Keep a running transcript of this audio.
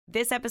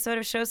This episode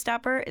of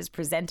Showstopper is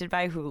presented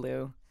by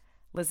Hulu.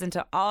 Listen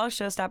to all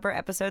Showstopper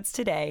episodes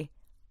today,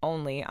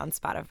 only on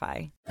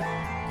Spotify.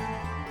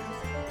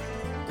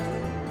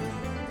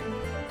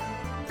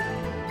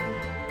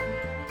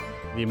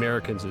 The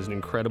Americans is an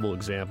incredible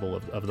example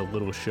of the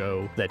little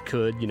show that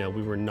could.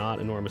 We were not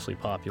enormously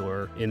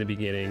popular in the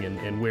beginning,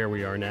 and where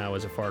we are now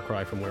is a far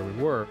cry from where we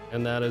were.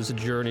 And that is a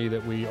journey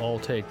that we all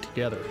take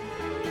together.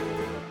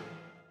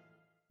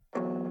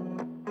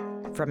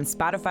 From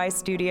Spotify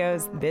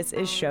Studios, this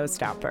is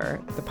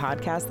Showstopper, the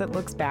podcast that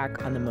looks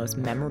back on the most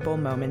memorable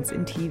moments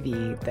in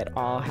TV that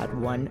all had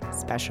one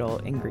special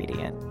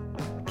ingredient: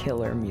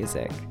 killer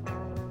music.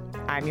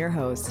 I'm your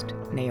host,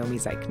 Naomi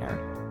Zeichner.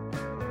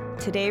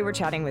 Today we're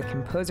chatting with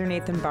composer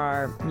Nathan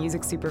Barr,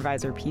 music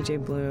supervisor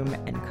PJ Bloom,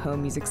 and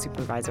co-music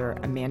supervisor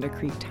Amanda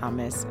Krieg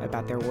Thomas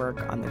about their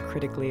work on the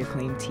critically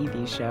acclaimed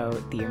TV show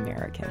The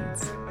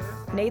Americans.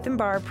 Nathan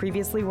Barr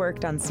previously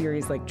worked on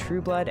series like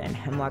True Blood and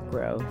Hemlock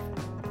Grove.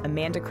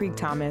 Amanda Krieg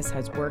Thomas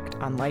has worked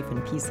on Life in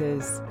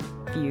Pieces,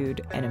 Feud,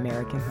 and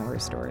American Horror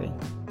Story.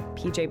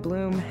 PJ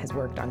Bloom has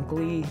worked on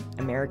Glee,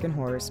 American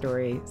Horror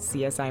Story,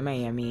 CSI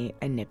Miami,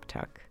 and Nip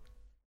Tuck.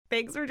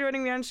 Thanks for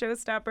joining me on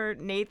Showstopper,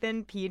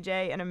 Nathan, PJ,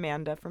 and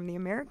Amanda from The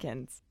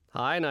Americans.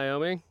 Hi,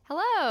 Naomi.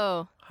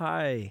 Hello.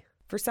 Hi.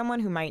 For someone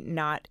who might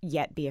not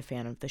yet be a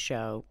fan of the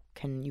show,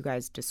 can you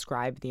guys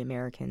describe The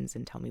Americans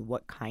and tell me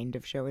what kind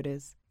of show it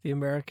is? The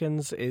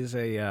Americans is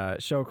a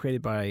show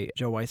created by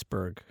Joe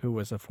Weisberg, who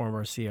was a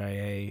former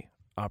CIA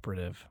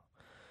operative.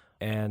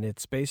 And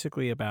it's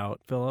basically about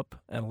Philip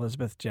and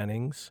Elizabeth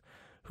Jennings,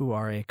 who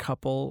are a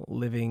couple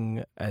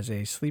living as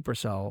a sleeper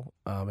cell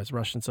as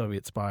Russian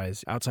Soviet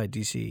spies outside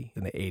D.C.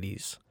 in the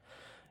 80s,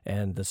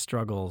 and the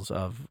struggles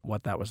of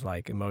what that was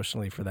like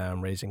emotionally for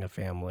them, raising a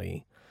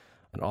family,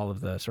 and all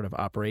of the sort of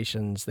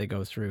operations they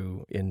go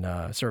through in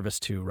service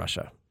to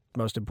Russia.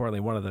 Most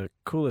importantly, one of the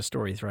coolest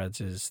story threads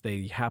is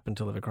they happen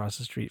to live across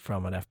the street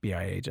from an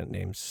FBI agent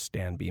named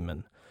Stan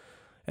Beeman.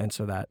 And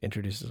so that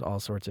introduces all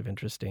sorts of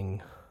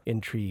interesting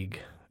intrigue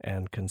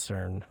and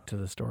concern to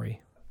the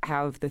story.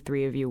 How have the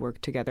three of you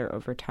worked together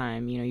over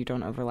time? You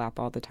don't overlap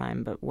all the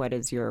time, but what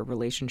is your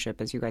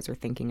relationship as you guys are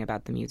thinking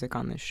about the music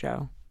on this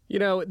show?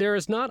 There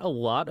is not a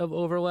lot of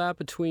overlap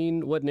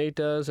between what Nate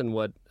does and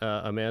what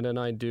Amanda and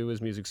I do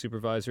as music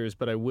supervisors,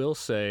 but I will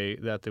say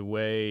that the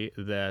way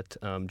that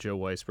Joe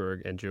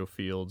Weisberg and Joe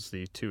Fields,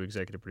 the two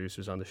executive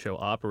producers on the show,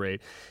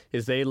 operate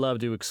is they love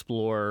to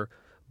explore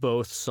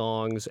both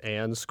songs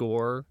and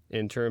score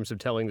in terms of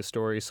telling the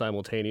story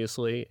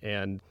simultaneously.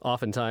 And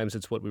oftentimes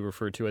it's what we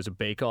refer to as a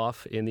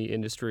bake-off in the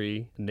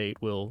industry.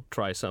 Nate will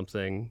try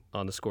something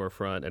on the score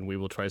front and we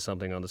will try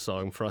something on the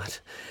song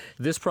front.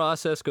 This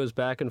process goes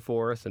back and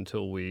forth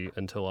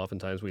until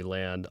oftentimes we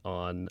land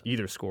on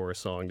either score or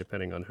song,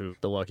 depending on who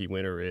the lucky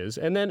winner is.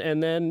 And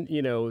then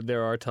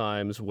there are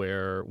times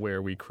where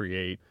we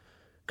create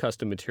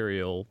custom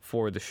material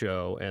for the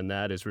show, and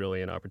that is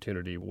really an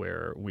opportunity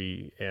where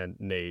we and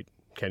Nate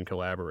can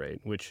collaborate,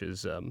 which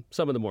is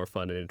some of the more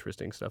fun and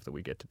interesting stuff that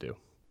we get to do.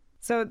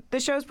 So the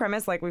show's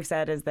premise, like we've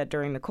said, is that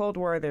during the Cold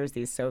War, there's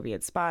these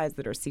Soviet spies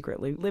that are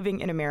secretly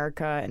living in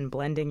America and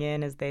blending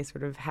in as they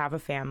sort of have a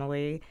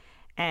family.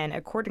 And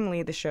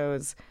accordingly, the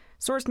show's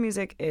source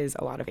music is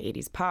a lot of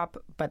 80s pop,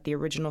 but the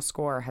original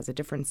score has a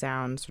different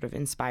sound, sort of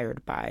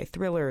inspired by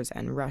thrillers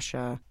and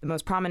Russia. The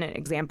most prominent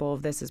example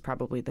of this is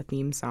probably the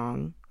theme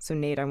song. So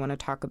Nate, I want to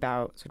talk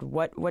about sort of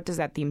what does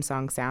that theme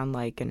song sound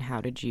like and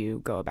how did you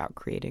go about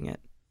creating it?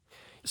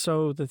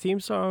 So the theme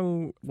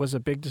song was a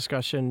big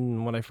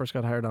discussion when I first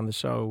got hired on the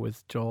show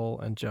with Joel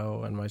and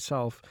Joe and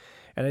myself.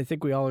 And I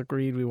think we all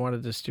agreed we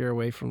wanted to steer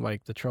away from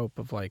like the trope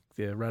of like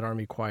the Red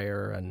Army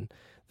Choir and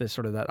the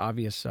sort of that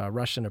obvious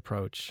Russian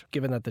approach,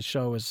 given that the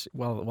show is,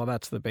 well,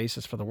 that's the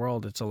basis for the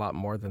world. It's a lot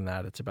more than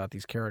that. It's about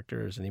these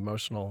characters and the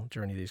emotional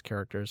journey of these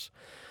characters.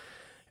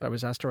 I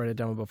was asked to write a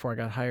demo before I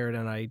got hired,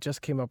 and I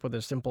just came up with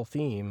a simple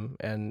theme,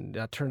 and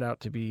that turned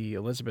out to be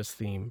Elizabeth's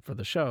theme for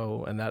the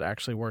show, and that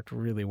actually worked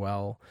really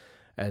well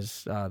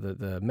as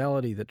the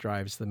melody that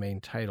drives the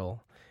main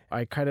title.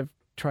 I kind of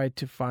tried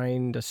to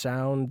find a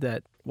sound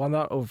that, while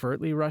not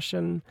overtly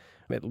Russian,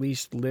 at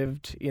least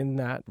lived in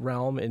that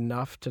realm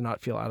enough to not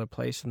feel out of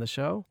place in the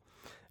show.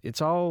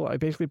 I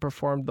basically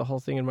performed the whole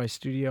thing in my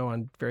studio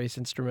on various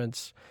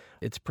instruments.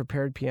 It's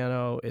prepared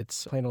piano,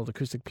 it's plain old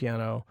acoustic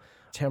piano,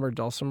 it's hammered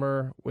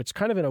dulcimer, which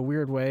kind of in a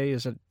weird way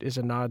is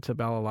a nod to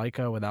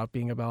balalaika without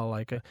being a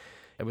balalaika.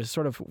 It was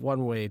sort of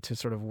one way to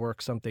sort of work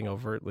something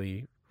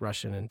overtly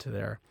Russian into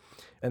there.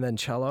 And then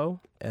cello,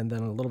 and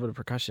then a little bit of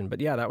percussion.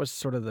 But yeah, that was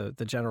sort of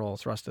the general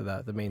thrust of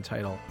the main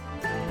title.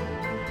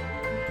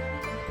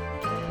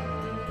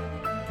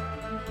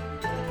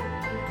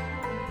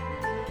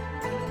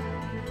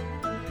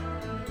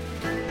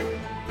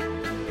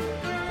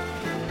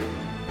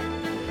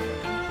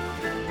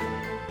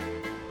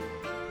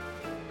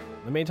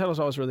 The main title is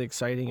always really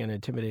exciting and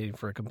intimidating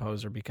for a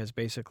composer because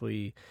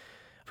basically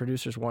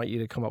producers want you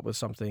to come up with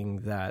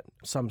something that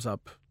sums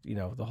up,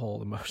 the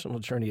whole emotional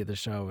journey of the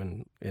show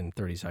in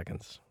 30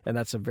 seconds. And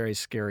that's a very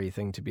scary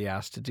thing to be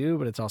asked to do,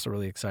 but it's also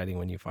really exciting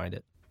when you find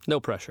it. No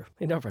pressure.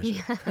 No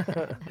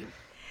pressure.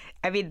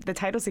 I mean, the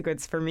title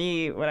sequence for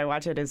me, when I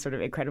watch it, is sort of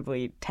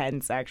incredibly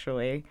tense,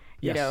 actually.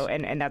 You Yes. know,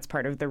 and that's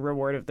part of the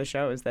reward of the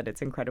show is that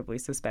it's incredibly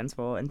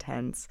suspenseful and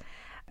tense.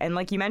 And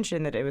like you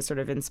mentioned, that it was sort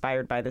of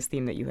inspired by this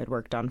theme that you had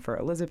worked on for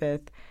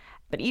Elizabeth.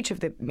 But each of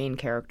the main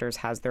characters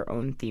has their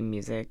own theme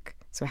music.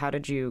 So how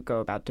did you go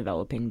about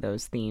developing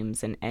those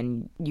themes?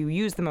 And you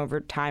use them over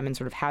time, and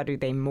sort of how do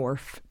they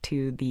morph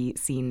to the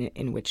scene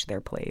in which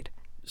they're played?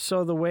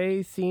 So the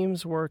way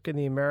themes work in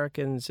The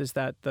Americans is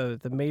that the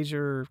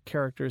major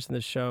characters in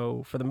the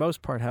show, for the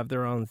most part, have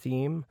their own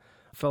theme.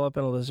 Philip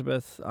and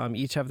Elizabeth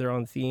each have their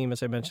own theme.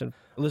 As I mentioned,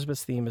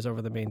 Elizabeth's theme is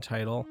over the main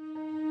title.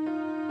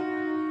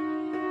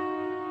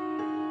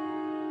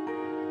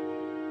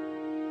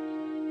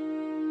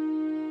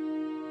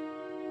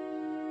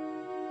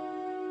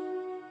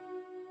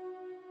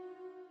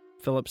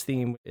 Philip's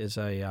theme is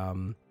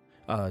a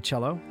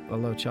cello, a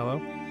low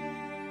cello.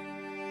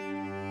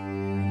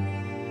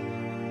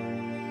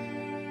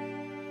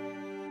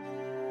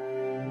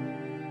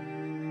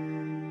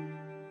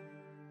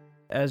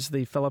 As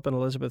the Philip and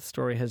Elizabeth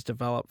story has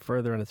developed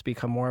further and it's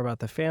become more about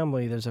the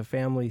family, there's a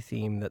family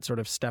theme that sort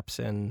of steps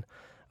in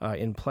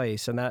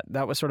place. And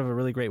that was sort of a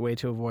really great way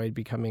to avoid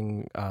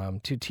becoming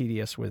too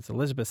tedious with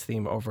Elizabeth's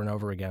theme over and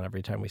over again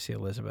every time we see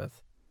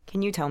Elizabeth.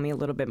 Can you tell me a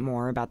little bit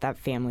more about that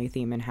family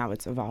theme and how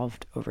it's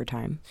evolved over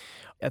time?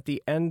 At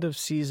the end of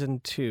season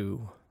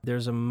 2,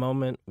 there's a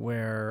moment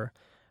where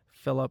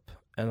Philip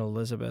and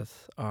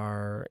Elizabeth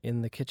are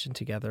in the kitchen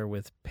together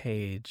with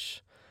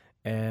Paige,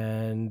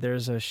 and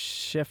there's a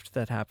shift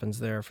that happens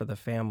there for the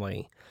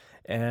family.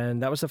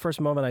 And that was the first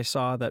moment I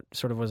saw that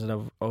sort of was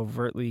an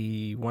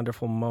overtly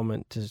wonderful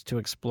moment to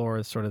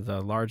explore sort of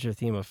the larger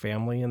theme of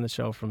family in the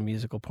show from a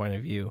musical point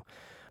of view.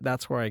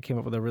 That's where I came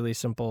up with a really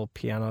simple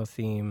piano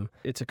theme.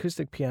 It's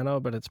acoustic piano,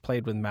 but it's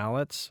played with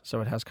mallets,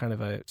 so it has kind of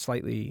a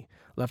slightly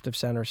left of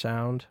center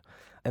sound.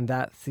 And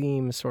that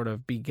theme sort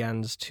of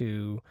begins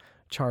to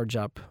charge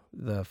up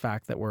the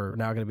fact that we're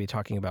now going to be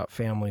talking about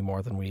family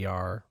more than we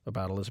are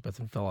about Elizabeth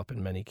and Philip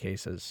in many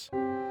cases.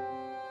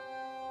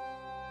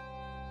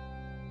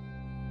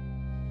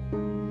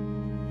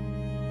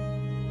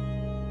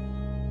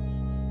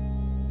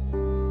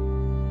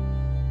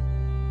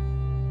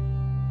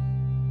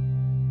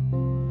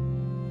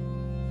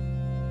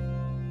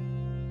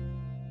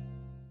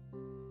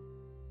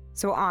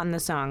 So on the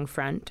song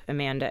front,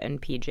 Amanda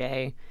and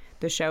PJ,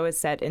 the show is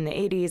set in the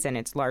 80s and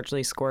it's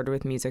largely scored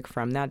with music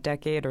from that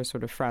decade or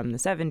sort of from the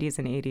 70s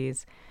and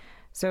 80s.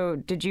 So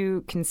did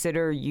you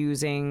consider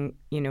using,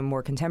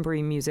 more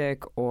contemporary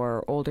music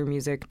or older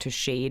music to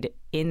shade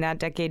in that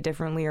decade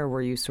differently, or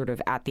were you sort of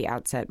at the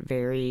outset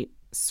very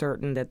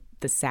certain that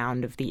the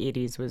sound of the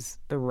 80s was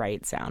the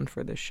right sound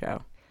for this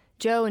show?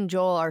 Joe and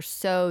Joel are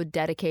so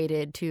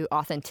dedicated to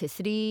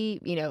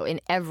authenticity,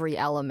 in every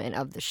element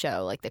of the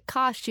show, like the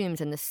costumes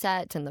and the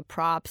sets and the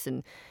props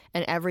and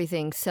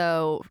everything.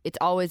 So it's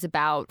always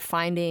about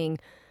finding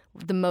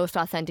the most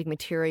authentic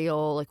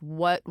material, like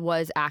what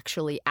was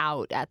actually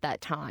out at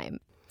that time.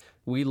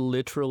 We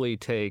literally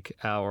take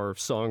our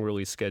song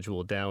release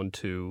schedule down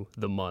to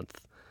the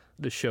month.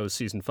 The show's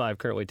season 5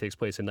 currently takes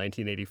place in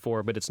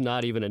 1984, but it's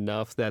not even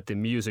enough that the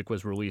music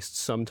was released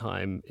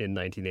sometime in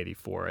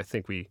 1984. I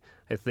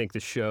think the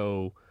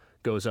show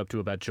goes up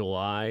to about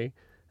July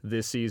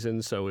this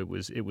season, so it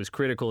was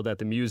critical that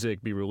the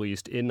music be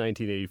released in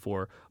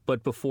 1984,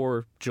 but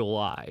before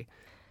July.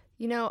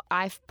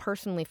 I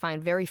personally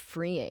find very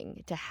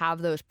freeing to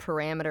have those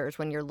parameters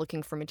when you're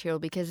looking for material,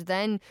 because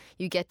then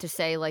you get to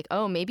say, like,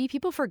 oh, maybe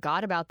people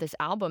forgot about this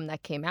album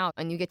that came out,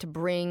 and you get to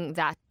bring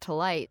that to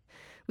light.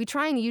 We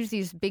try and use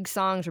these big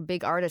songs or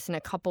big artists in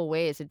a couple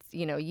ways. It's,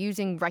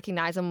 using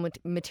recognizable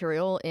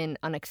material in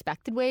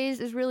unexpected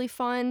ways is really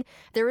fun.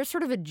 There is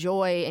sort of a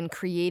joy in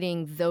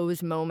creating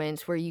those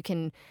moments where you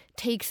can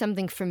take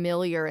something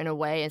familiar in a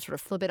way and sort of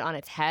flip it on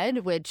its head,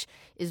 which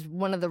is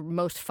one of the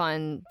most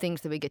fun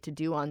things that we get to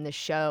do on this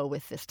show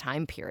with this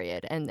time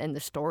period and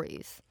the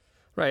stories.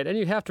 Right, and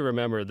you have to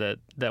remember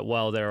that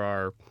while there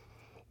are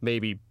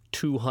maybe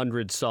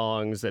 200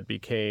 songs that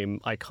became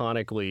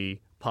iconically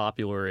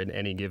popular in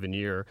any given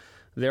year,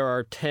 there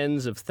are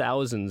tens of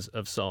thousands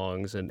of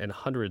songs and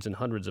hundreds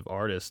of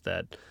artists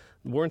that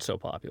weren't so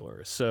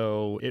popular.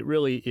 So it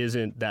really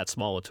isn't that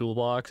small a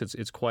toolbox.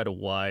 It's quite a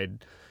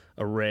wide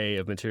array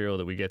of material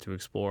that we get to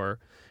explore.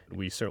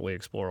 We certainly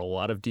explore a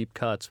lot of deep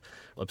cuts,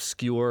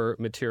 obscure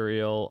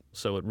material.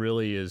 So it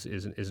really is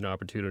an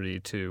opportunity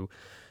to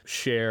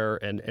share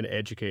and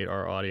educate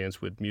our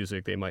audience with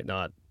music they might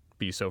not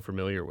be so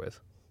familiar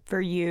with. For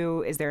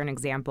you, is there an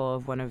example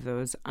of one of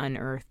those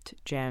unearthed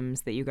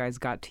gems that you guys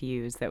got to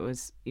use that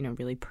was,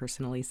 really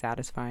personally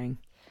satisfying?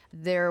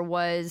 There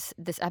was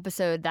this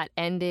episode that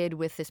ended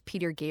with this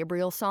Peter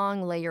Gabriel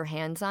song, Lay Your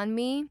Hands on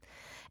Me.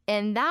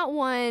 And that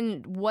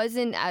one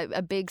wasn't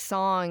a big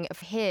song of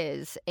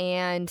his.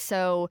 And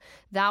so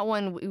that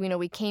one,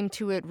 we came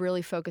to it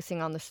really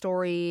focusing on the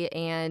story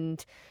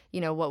and,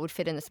 what would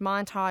fit in this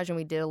montage. And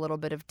we did a little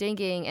bit of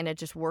digging, and it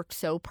just worked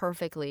so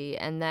perfectly.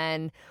 And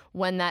then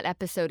when that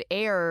episode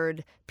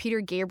aired,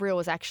 Peter Gabriel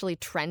was actually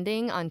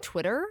trending on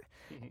Twitter.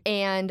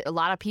 And a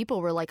lot of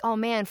people were like, oh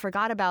man,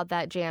 forgot about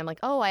that jam. Like,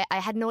 oh, I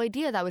had no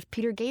idea that was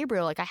Peter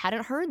Gabriel. Like, I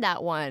hadn't heard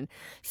that one.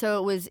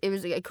 So it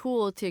was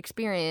cool to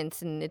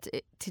experience and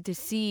to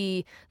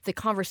see the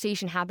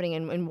conversation happening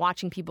and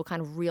watching people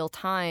kind of real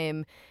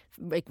time,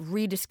 like,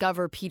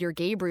 rediscover Peter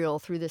Gabriel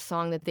through this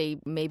song that they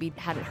maybe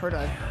hadn't heard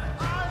of.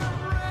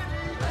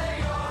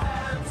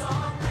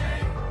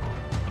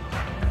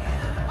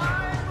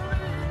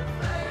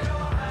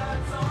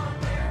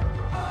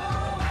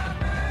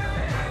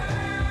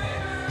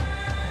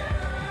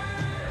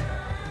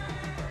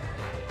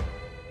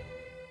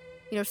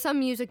 Some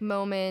music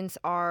moments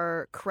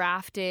are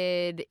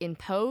crafted in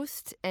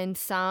post and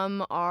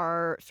some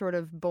are sort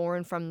of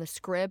born from the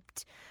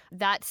script.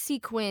 That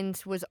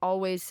sequence was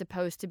always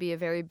supposed to be a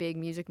very big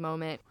music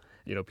moment.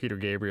 Peter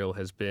Gabriel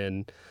has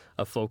been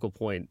a focal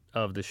point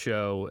of the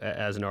show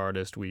as an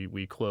artist.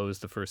 We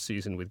closed the first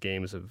season with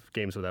Games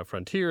Without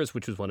Frontiers,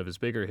 which was one of his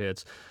bigger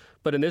hits.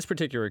 But in this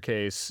particular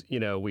case,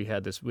 we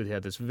had this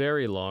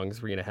very long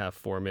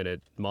 3.5-4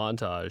 minute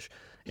montage,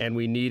 and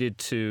we needed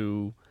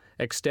to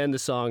extend the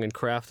song and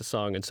craft the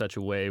song in such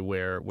a way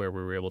where we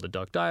were able to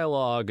duck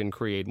dialogue and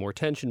create more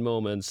tension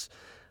moments.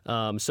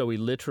 So we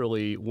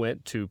literally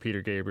went to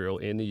Peter Gabriel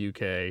in the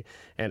UK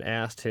and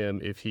asked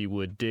him if he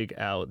would dig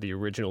out the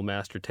original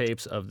master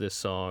tapes of this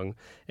song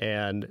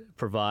and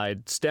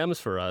provide stems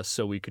for us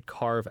so we could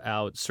carve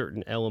out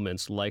certain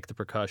elements like the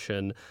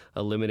percussion,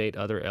 eliminate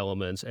other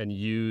elements, and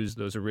use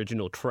those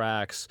original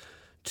tracks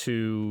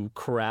to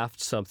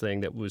craft something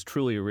that was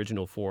truly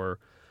original for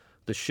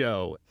the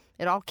show.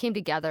 It all came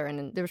together,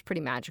 and it was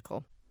pretty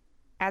magical.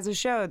 As a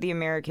show, The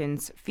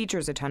Americans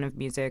features a ton of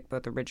music,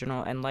 both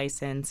original and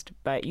licensed,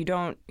 but you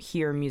don't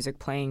hear music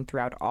playing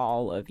throughout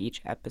all of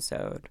each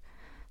episode.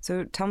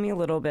 So tell me a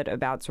little bit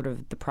about sort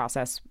of the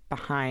process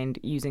behind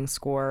using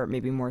score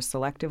maybe more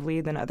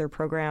selectively than other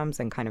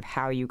programs and kind of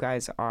how you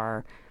guys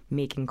are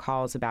making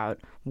calls about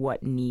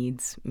what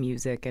needs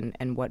music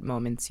and what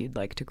moments you'd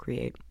like to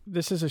create.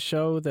 This is a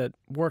show that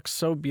works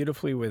so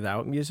beautifully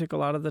without music a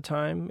lot of the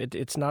time.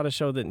 It's not a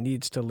show that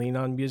needs to lean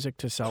on music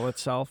to sell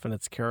itself and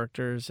its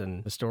characters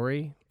and the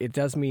story. It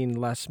does mean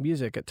less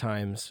music at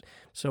times.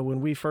 So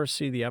when we first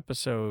see the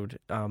episode,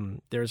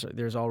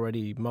 there's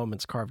already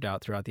moments carved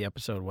out throughout the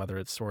episode, whether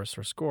it's source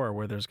or score,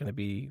 where there's going to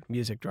be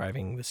music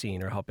driving the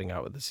scene or helping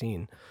out with the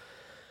scene.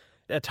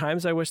 At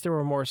times I wish there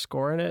were more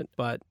score in it,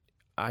 but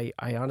I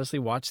honestly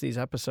watch these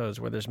episodes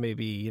where there's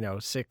maybe,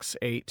 6,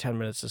 8, 10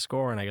 minutes to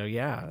score, and I go,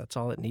 yeah, that's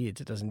all it needs.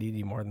 It doesn't need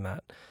any more than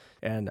that.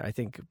 And I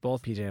think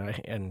both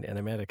PJ and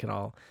Amanda can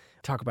all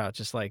talk about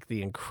just like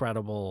the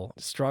incredible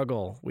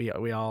struggle we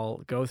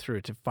all go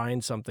through to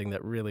find something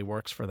that really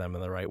works for them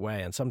in the right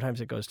way. And sometimes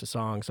it goes to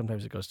song,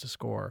 sometimes it goes to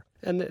score.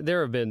 And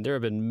there have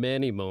been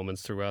many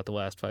moments throughout the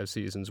last 5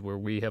 seasons where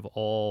we have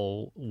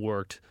all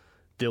worked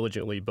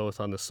diligently both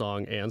on the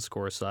song and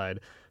score side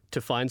to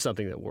find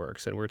something that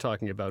works. And we're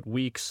talking about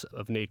weeks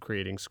of Nate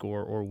creating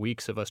score or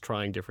weeks of us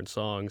trying different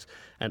songs,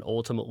 and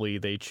ultimately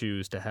they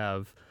choose to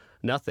have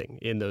nothing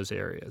in those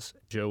areas.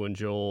 Joe and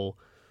Joel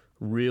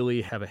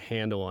really have a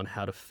handle on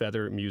how to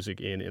feather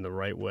music in the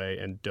right way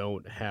and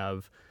don't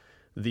have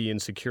the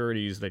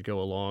insecurities that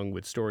go along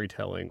with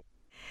storytelling.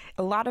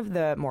 A lot of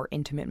the more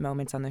intimate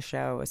moments on the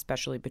show,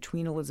 especially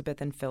between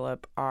Elizabeth and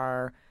Philip,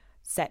 are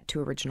set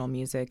to original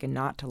music and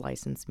not to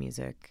licensed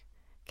music.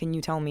 Can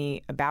you tell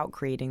me about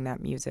creating that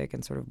music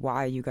and sort of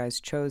why you guys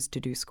chose to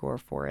do score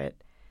for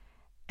it,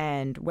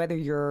 and whether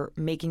you're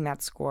making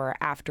that score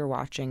after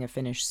watching a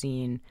finished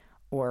scene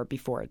or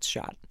before it's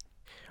shot?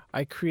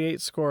 I create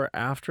score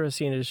after a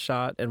scene is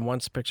shot and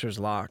once the picture's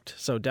locked.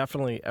 So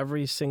definitely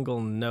every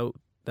single note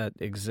that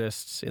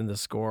exists in the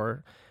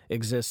score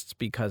exists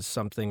because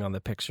something on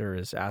the picture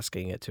is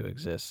asking it to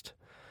exist.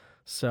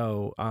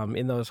 So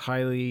in those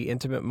highly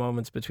intimate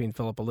moments between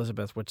Philip and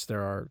Elizabeth, which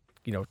there are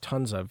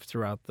tons of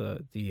throughout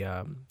the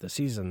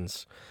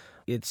seasons,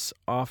 it's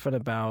often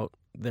about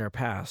their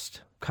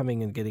past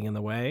coming and getting in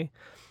the way,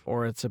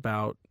 or it's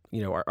about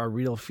our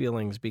real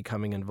feelings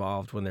becoming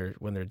involved when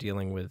they're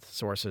dealing with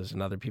sources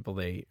and other people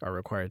they are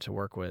required to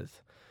work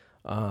with.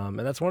 And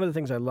that's one of the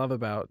things I love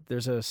about.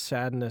 There's a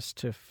sadness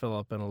to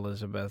Philip and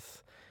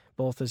Elizabeth,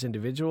 both as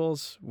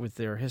individuals with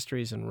their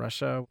histories in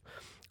Russia,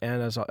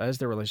 and as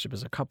their relationship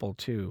as a couple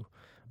too,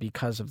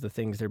 because of the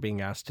things they're being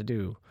asked to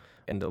do.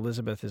 And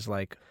Elizabeth is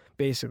like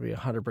basically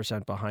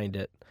 100% behind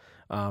it,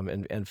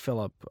 and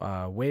Philip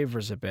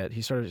wavers a bit.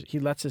 He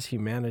lets his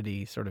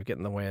humanity sort of get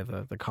in the way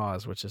of the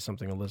cause, which is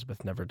something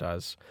Elizabeth never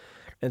does.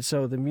 And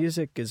so the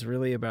music is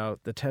really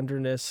about the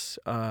tenderness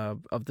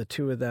of the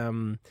two of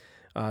them,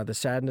 the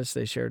sadness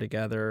they share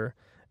together,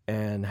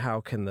 and how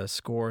can the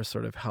score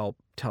sort of help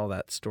tell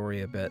that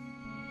story a bit.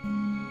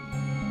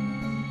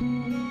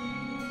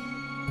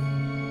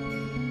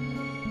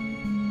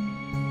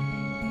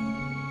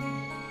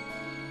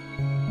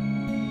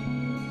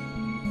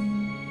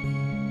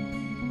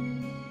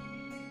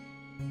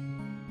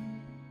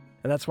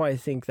 And that's why I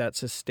think that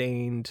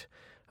sustained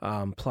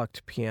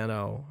plucked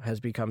piano has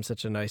become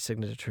such a nice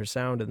signature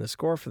sound in the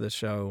score for the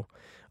show.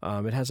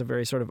 It has a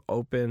very sort of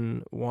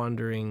open,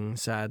 wandering,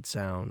 sad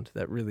sound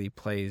that really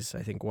plays,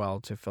 I think, well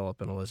to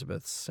Philip and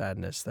Elizabeth's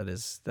sadness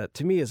that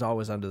to me is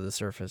always under the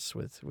surface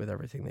with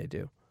everything they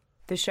do.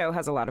 The show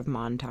has a lot of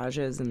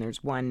montages, and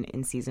there's one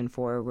in season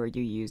 4 where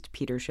you used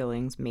Peter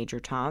Schilling's Major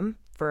Tom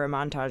for a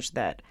montage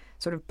that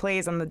sort of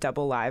plays on the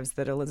double lives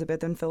that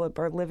Elizabeth and Philip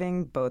are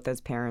living, both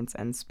as parents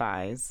and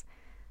spies.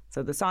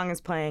 So the song is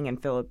playing, and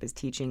Philip is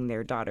teaching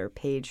their daughter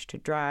Paige to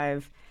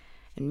drive.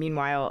 And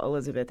meanwhile,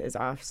 Elizabeth is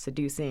off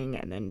seducing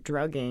and then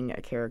drugging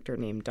a character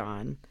named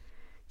Dawn.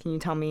 Can you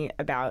tell me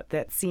about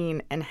that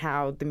scene and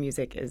how the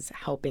music is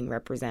helping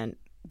represent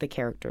the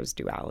characters'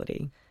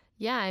 duality?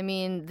 Yeah, I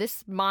mean,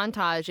 this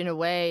montage, in a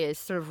way, is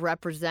sort of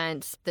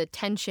represents the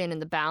tension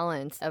and the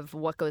balance of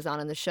what goes on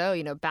in the show,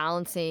 you know,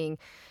 balancing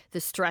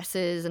the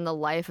stresses and the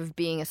life of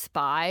being a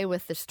spy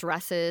with the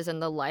stresses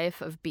and the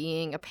life of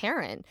being a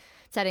parent.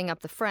 Setting up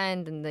the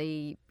friend and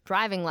the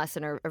driving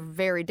lesson are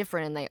very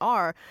different, and they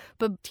are.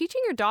 But teaching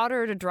your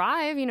daughter to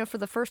drive, you know, for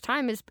the first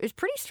time is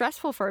pretty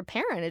stressful for a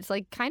parent. It's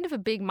like kind of a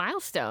big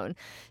milestone.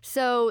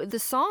 So the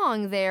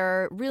song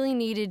there really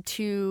needed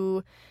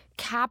to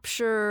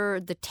capture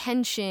the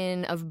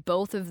tension of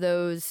both of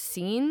those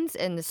scenes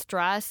and the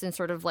stress and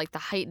sort of like the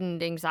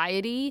heightened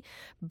anxiety,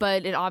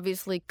 but it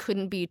obviously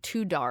couldn't be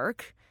too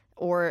dark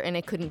and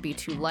it couldn't be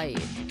too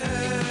light.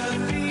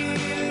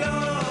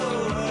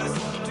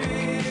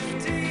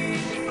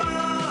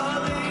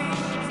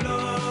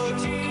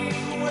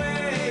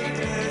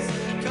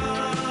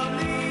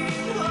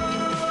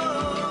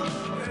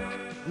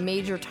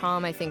 Major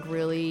Tom, I think,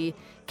 really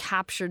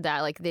captured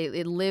that. Like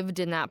it lived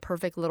in that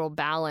perfect little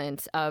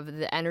balance of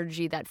the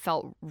energy that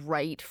felt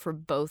right for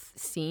both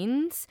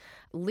scenes.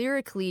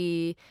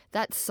 Lyrically,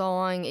 that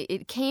song,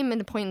 it came at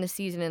a point in the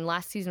season, and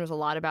last season was a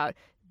lot about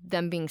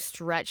them being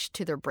stretched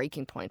to their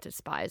breaking point as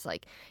spies,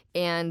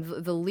 and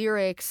the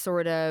lyrics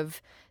sort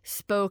of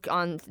spoke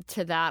on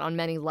to that on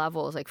many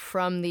levels, like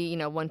from the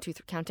 1, 2,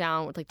 3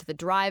 countdown, like to the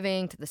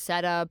driving, to the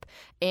setup,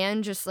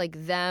 and just like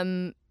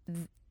them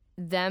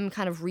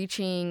kind of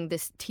reaching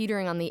this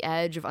teetering on the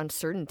edge of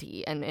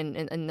uncertainty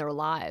in their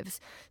lives.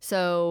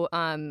 So,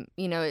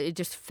 it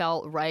just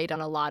felt right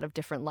on a lot of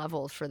different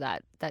levels for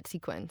that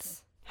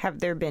sequence. Have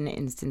there been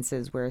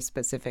instances where a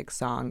specific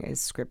song is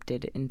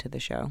scripted into the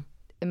show?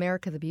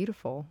 America the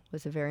Beautiful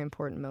was a very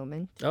important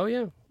moment. Oh,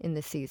 yeah. In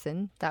the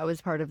season. That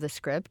was part of the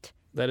script.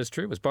 That is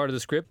true. It was part of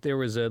the script. There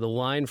was the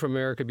line from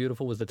America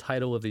Beautiful was the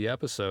title of the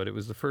episode. It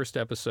was the first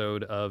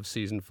episode of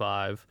season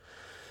 5.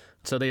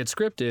 So they had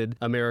scripted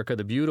America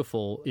the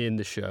Beautiful in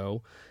the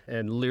show,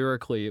 and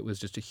lyrically it was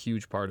just a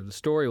huge part of the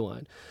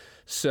storyline.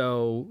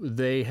 So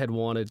they had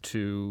wanted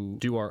to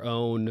do our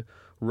own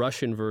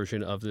Russian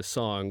version of this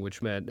song,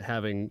 which meant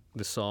having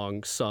the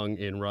song sung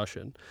in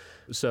Russian.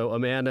 So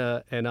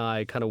Amanda and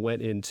I kind of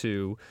went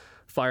into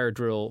fire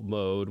drill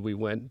mode. We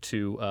went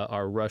to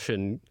our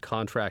Russian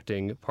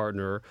contracting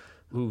partner,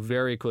 who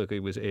very quickly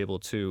was able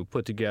to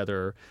put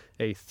together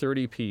a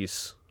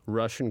 30-piece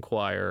Russian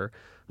choir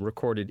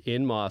recorded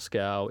in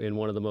Moscow in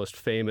one of the most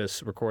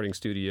famous recording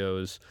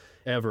studios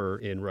ever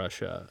in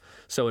Russia.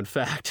 So in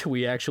fact,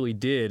 we actually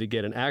did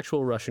get an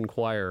actual Russian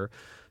choir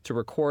to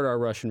record our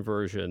Russian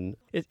version.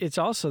 It's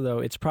also, though,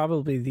 it's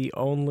probably the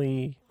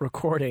only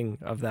recording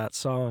of that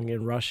song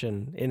in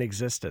Russian in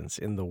existence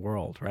in the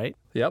world, right?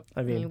 Yep.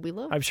 I mean, we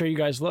looked. I'm sure you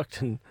guys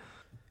looked. And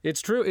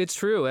It's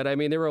true. And I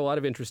mean, there were a lot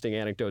of interesting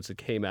anecdotes that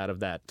came out of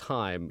that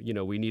time. You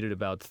know, we needed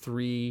about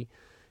 3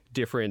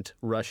 different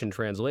Russian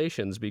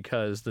translations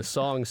because the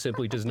song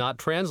simply does not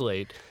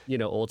translate. You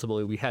know,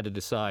 ultimately we had to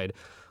decide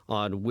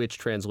on which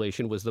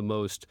translation was the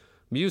most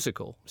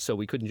musical. So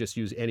we couldn't just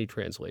use any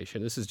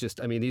translation. This is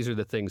just, I mean, these are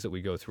the things that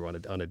we go through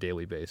on a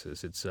daily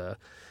basis.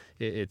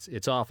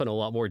 It's often a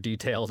lot more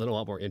detailed and a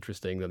lot more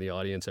interesting than the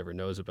audience ever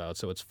knows about.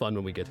 So it's fun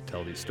when we get to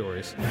tell these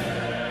stories.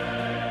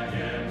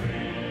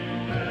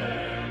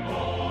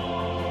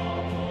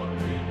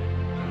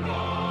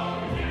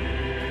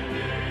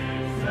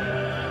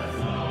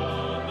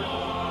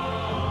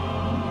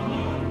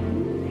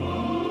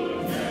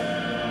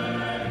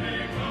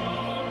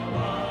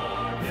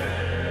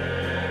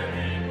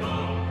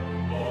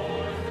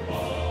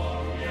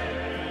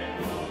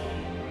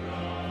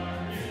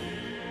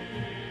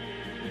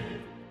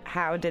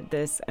 How did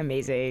this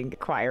amazing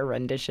choir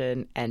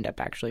rendition end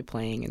up actually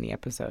playing in the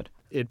episode?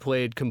 It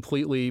played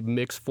completely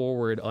mixed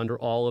forward under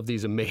all of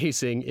these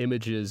amazing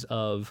images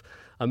of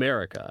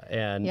America.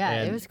 And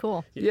it was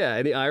cool. Yeah,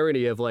 and the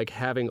irony of like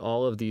having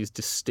all of these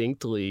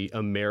distinctly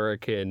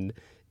American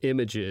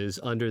images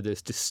under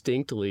this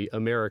distinctly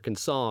American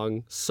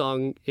song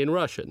sung in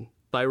Russian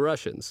by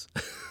Russians.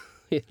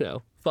 You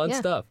know, fun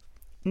stuff.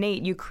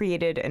 Nate, you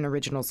created an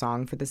original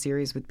song for the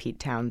series with Pete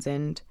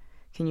Townsend.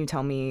 Can you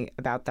tell me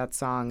about that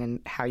song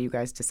and how you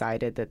guys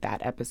decided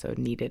that episode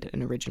needed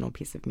an original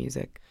piece of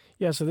music?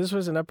 Yeah, so this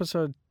was in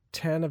episode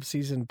 10 of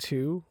season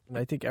 2. And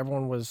I think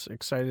everyone was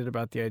excited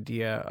about the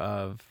idea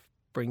of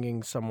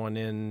bringing someone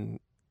in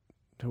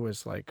who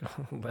was like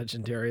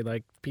legendary,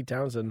 like Pete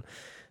Townsend,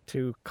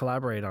 to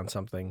collaborate on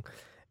something.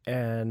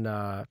 And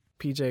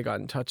PJ got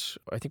in touch,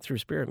 I think, through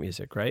Spirit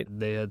Music, right?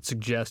 They had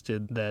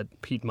suggested that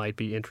Pete might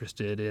be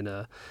interested in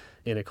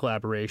a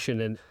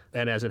collaboration,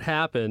 and as it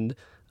happened,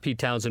 Pete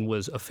Townsend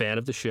was a fan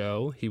of the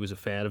show. He was a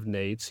fan of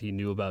Nate's. He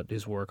knew about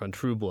his work on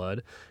True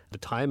Blood. The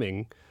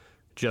timing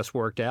just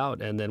worked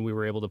out, and then we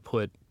were able to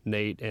put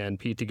Nate and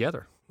Pete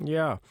together.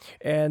 Yeah,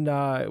 and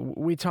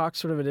we talked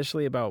sort of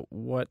initially about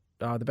what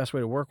the best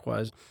way to work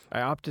was.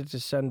 I opted to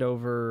send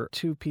over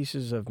 2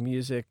 pieces of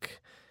music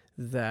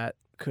that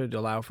could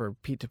allow for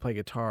Pete to play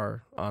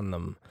guitar on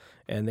them,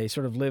 and they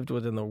sort of lived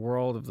within the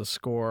world of the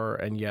score,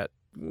 and yet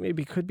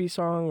maybe could be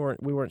song,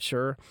 we weren't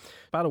sure.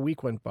 About a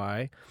week went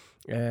by,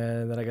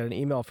 and then I got an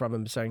email from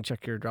him saying,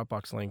 check your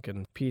Dropbox link.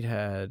 And Pete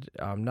had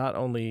not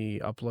only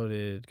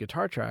uploaded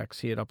guitar tracks,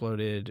 he had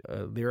uploaded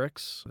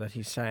lyrics that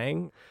he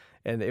sang.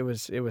 And it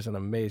was an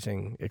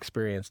amazing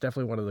experience.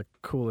 Definitely one of the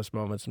coolest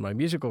moments in my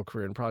musical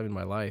career and probably in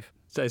my life.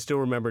 So I still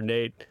remember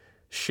Nate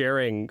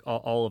sharing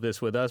all of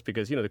this with us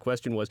because, the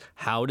question was,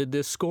 how did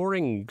this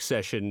scoring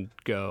session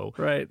go?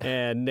 Right.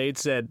 And Nate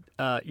said,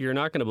 you're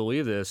not going to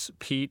believe this.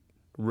 Pete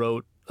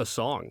wrote a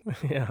song.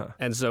 Yeah.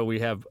 And so we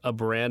have a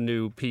brand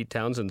new Pete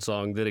Townsend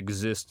song that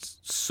exists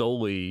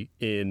solely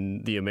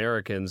in The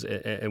Americans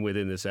and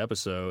within this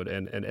episode.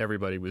 And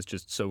everybody was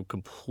just so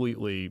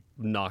completely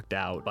knocked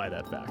out by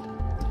that fact.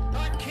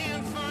 I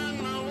can't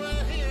find my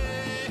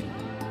way,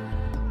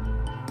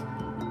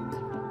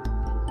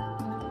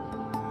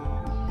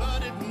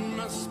 but it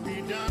must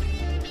be done.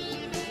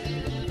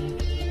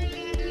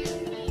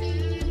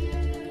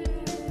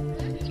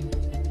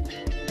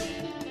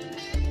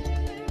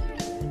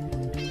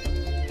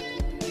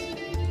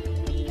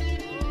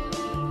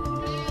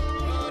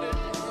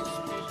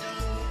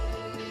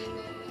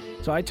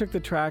 So I took the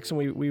tracks and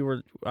we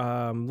were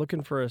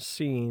looking for a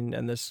scene,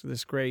 and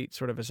this great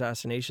sort of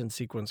assassination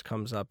sequence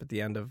comes up at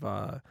the end of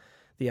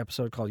the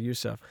episode called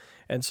Yusuf.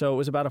 And so it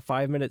was about a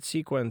 5-minute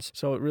sequence.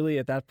 So it really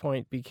at that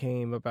point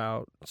became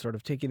about sort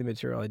of taking the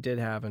material I did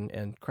have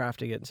and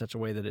crafting it in such a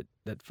way that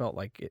it felt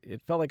like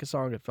it felt like a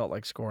song, it felt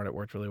like score, and it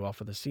worked really well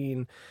for the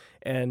scene.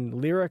 And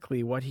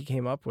lyrically, what he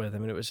came up with, I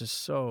mean, it was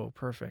just so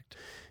perfect.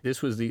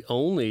 This was the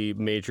only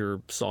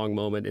major song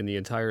moment in the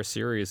entire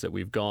series that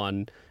we've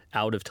gone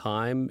out of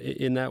time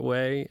in that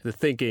way. The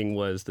thinking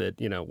was that,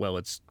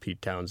 it's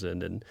Pete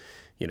Townsend and,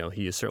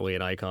 he is certainly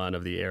an icon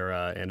of the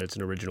era and it's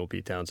an original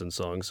Pete Townsend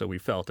song. So we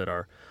felt that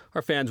our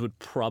fans would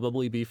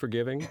probably be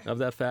forgiving of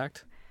that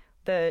fact.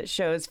 The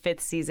show's 5th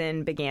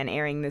season began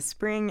airing this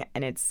spring,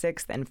 and its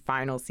 6th and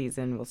final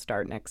season will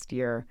start next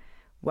year.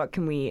 What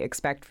can we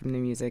expect from the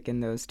music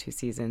in those 2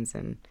 seasons,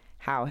 and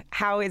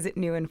how is it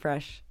new and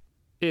fresh?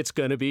 It's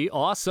going to be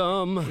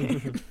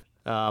awesome.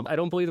 I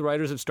don't believe the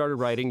writers have started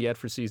writing yet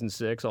for season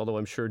 6, although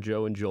I'm sure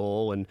Joe and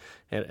Joel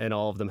and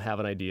all of them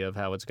have an idea of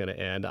how it's going to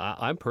end.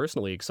 I'm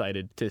personally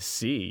excited to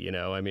see,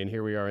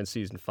 here we are in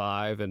season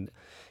 5, and,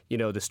 the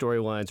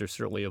storylines are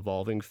certainly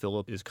evolving.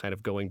 Philip is kind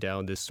of going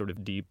down this sort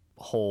of deep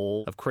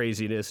hole of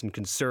craziness and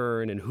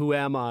concern and who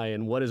am I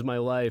and what is my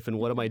life and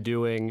what am I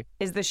doing?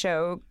 Is the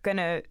show going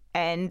to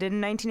end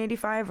in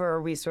 1985, or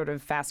are we sort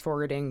of fast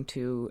forwarding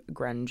to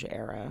grunge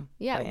era?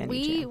 Yeah,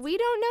 we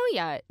don't know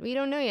yet. We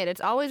don't know yet.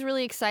 It's always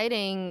really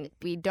exciting.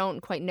 We don't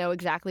quite know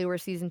exactly where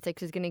season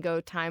 6 is going to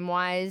go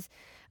time-wise.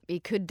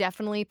 We could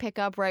definitely pick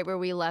up right where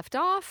we left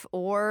off,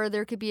 or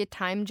there could be a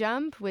time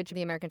jump, which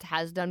The Americans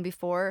has done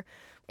before.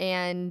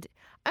 And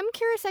I'm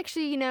curious,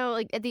 actually,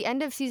 at the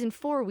end of season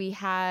 4, we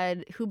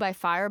had Who by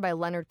Fire by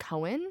Leonard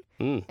Cohen.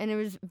 And it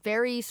was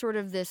very sort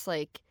of this,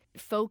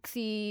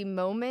 folksy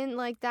moment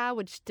like that,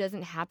 which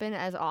doesn't happen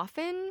as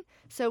often.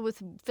 So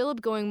with Philip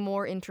going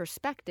more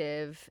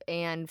introspective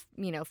and,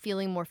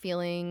 feeling more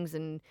feelings,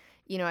 and,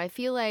 I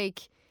feel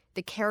like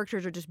the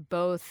characters are just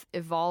both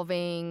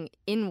evolving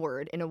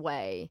inward in a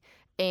way.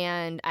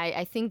 And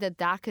I think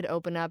that could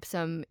open up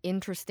some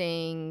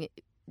interesting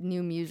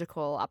new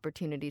musical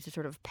opportunities to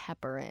sort of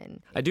pepper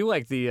in. I do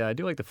like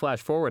the flash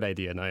forward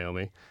idea,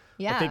 Naomi.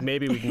 Yeah. I think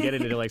maybe we can get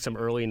it into some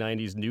early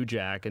 '90s New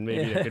Jack, and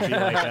maybe it could be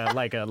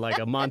like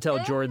a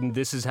Montel Jordan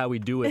 "This is how we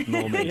do it"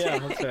 moment. Yeah,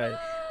 that's right.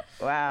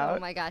 Wow. Oh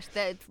my gosh,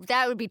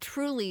 that would be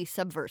truly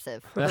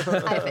subversive,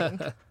 I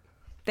think.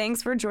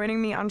 Thanks for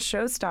joining me on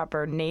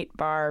Showstopper, Nate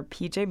Barr,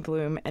 PJ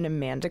Bloom, and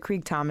Amanda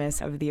Krieg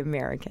Thomas of The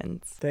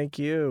Americans. Thank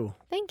you.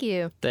 Thank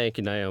you. Thank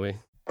you, Naomi.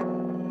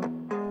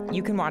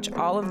 You can watch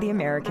all of The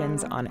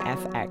Americans on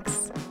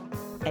FX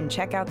and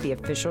check out the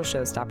official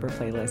Showstopper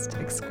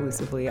playlist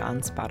exclusively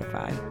on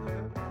Spotify.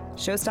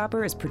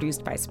 Showstopper is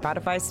produced by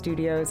Spotify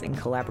Studios in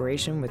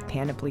collaboration with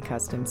Panoply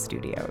Custom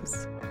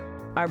Studios.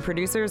 Our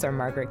producers are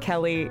Margaret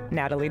Kelly,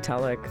 Natalie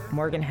Tulloch,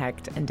 Morgan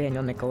Hecht, and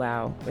Daniel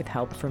Nicolau, with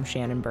help from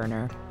Shannon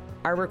Berner.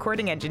 Our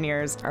recording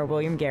engineers are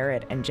William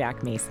Garrett and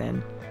Jack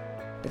Mason.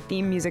 The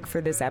theme music for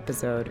this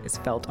episode is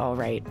Felt All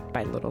Right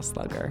by Little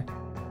Slugger.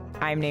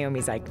 I'm Naomi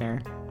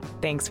Zeichner.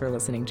 Thanks for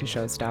listening to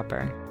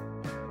Showstopper.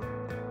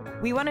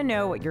 We want to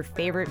know what your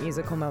favorite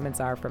musical moments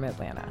are from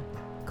Atlanta.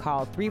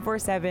 Call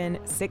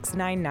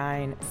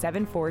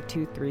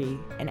 347-699-7423,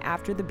 and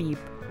after the beep,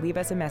 leave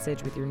us a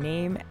message with your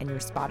name and your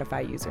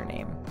Spotify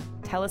username.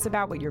 Tell us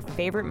about what your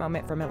favorite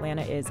moment from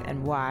Atlanta is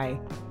and why,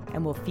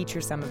 and we'll feature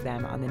some of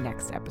them on the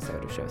next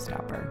episode of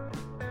Showstopper.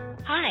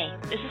 Hi,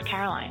 this is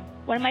Caroline.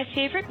 One of my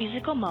favorite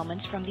musical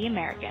moments from The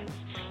Americans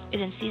is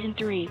in Season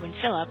 3 when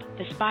Philip,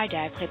 the spy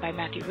dad played by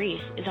Matthew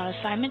Rhys, is on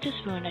assignment to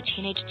swoon a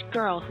teenage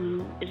girl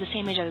who is the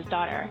same age as his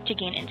daughter to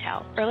gain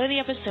intel. Earlier in the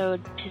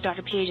episode, his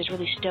daughter Paige is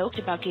really stoked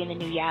about getting the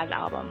new Yaz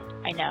album.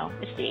 I know,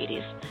 it's the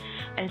 80s.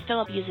 And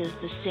Philip uses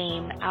the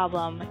same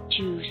album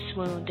to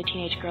swoon the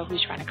teenage girl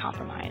who's trying to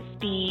compromise.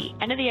 The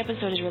end of the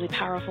episode is really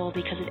powerful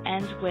because it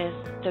ends with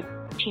the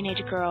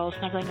teenage girl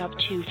snuggling up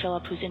to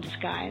Philip, who's in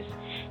disguise,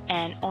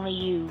 and Only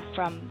You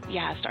from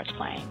Yaz starts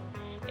playing.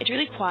 It's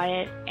really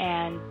quiet,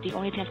 and the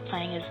only thing that's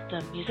playing is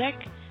the music,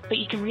 but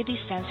you can really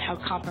sense how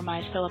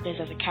compromised Philip is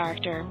as a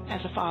character,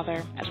 as a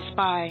father, as a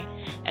spy,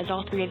 as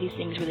all three of these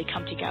things really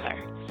come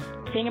together.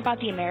 The thing about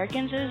The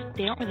Americans is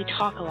they don't really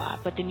talk a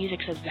lot, but the music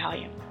says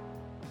volume.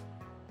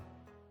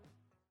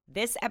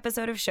 This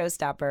episode of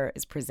Showstopper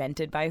is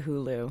presented by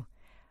Hulu.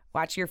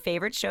 Watch your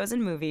favorite shows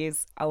and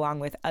movies, along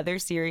with other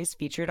series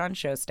featured on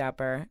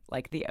Showstopper,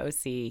 like The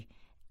OC,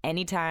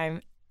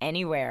 anytime,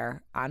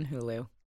 anywhere on Hulu.